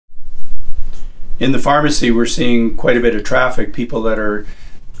in the pharmacy, we're seeing quite a bit of traffic, people that are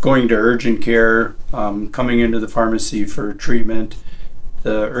going to urgent care, coming into the pharmacy for treatment.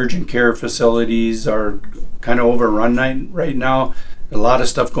 The urgent care facilities are kind of overrun right now. A lot of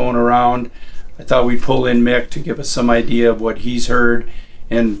stuff going around. I thought we'd pull in Mick to give us some idea of what he's heard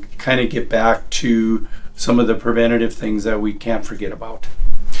and kind of get back to some of the preventative things that we can't forget about.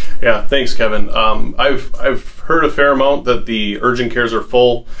 Yeah, thanks, Kevin. I've heard a fair amount that the urgent cares are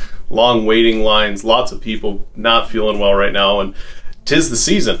full, long waiting lines, lots of people not feeling well right now, and 'tis the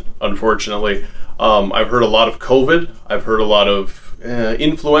season, unfortunately. I've heard a lot of COVID. I've heard a lot of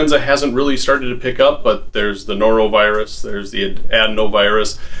influenza hasn't really started to pick up, but there's the norovirus, there's the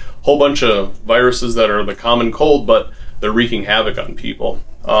adenovirus, whole bunch of viruses that are the common cold, but they're wreaking havoc on people.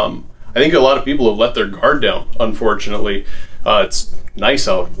 I think a lot of people have let their guard down, unfortunately. It's nice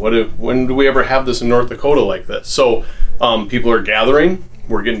out. When do we ever have this in North Dakota like this? So people are gathering,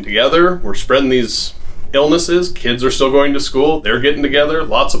 we're getting together, we're spreading these illnesses. Kids are still going to school, they're getting together,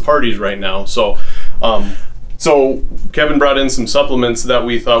 lots of parties right now. So Kevin brought in some supplements that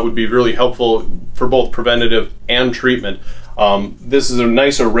we thought would be really helpful for both preventative and treatment. This is a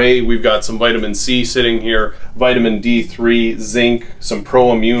nice array. We've got some vitamin C sitting here, vitamin D3, zinc, some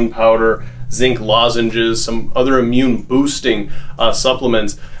pro-immune powder, zinc lozenges, some other immune boosting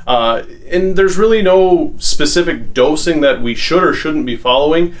supplements. And there's really no specific dosing that we should or shouldn't be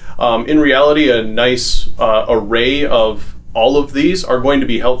following. In reality, a nice array of all of these are going to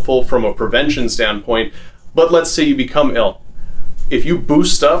be helpful from a prevention standpoint. But let's say you become ill. If you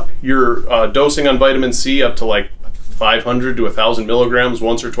boost up your dosing on vitamin C up to like 500 to 1,000 milligrams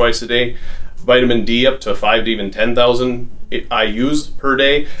once or twice a day, vitamin D up to 5 to even 10,000 IUs per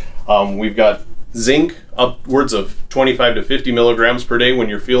day. We've got zinc upwards of 25 to 50 milligrams per day when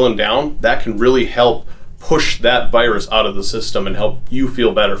you're feeling down. That can really help push that virus out of the system and help you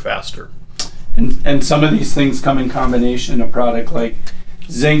feel better faster. And some of these things come in combination. A product like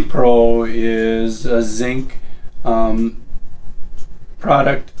Zinc Pro is a zinc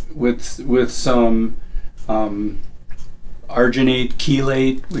product with some arginate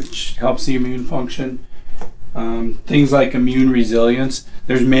chelate, which helps the immune function. Things like immune resilience.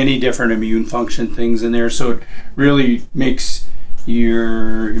 There's many different immune function things in there, so it really makes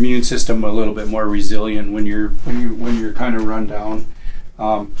your immune system a little bit more resilient when you're kind of run down.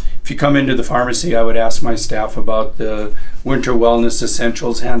 If you come into the pharmacy, I would ask my staff about the Winter Wellness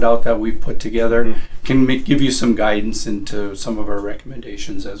Essentials handout that we've put together. Can give you some guidance into some of our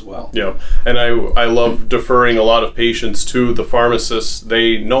recommendations as well. Yeah, and I love deferring a lot of patients to the pharmacists.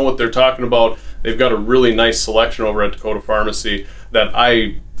 They know what they're talking about. They've got a really nice selection over at Dakota Pharmacy that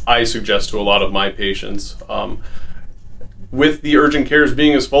I suggest to a lot of my patients. With the urgent cares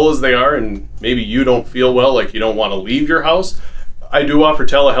being as full as they are, and maybe you don't feel well, like you don't want to leave your house, I do offer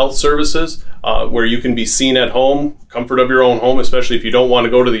telehealth services where you can be seen at home, comfort of your own home, especially if you don't want to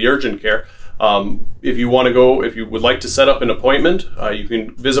go to the urgent care. If you would like to set up an appointment, you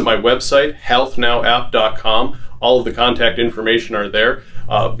can visit my website, healthnowapp.com. All of the contact information are there.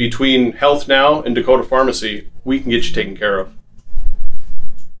 Between HealthNow and Dakota Pharmacy, we can get you taken care of.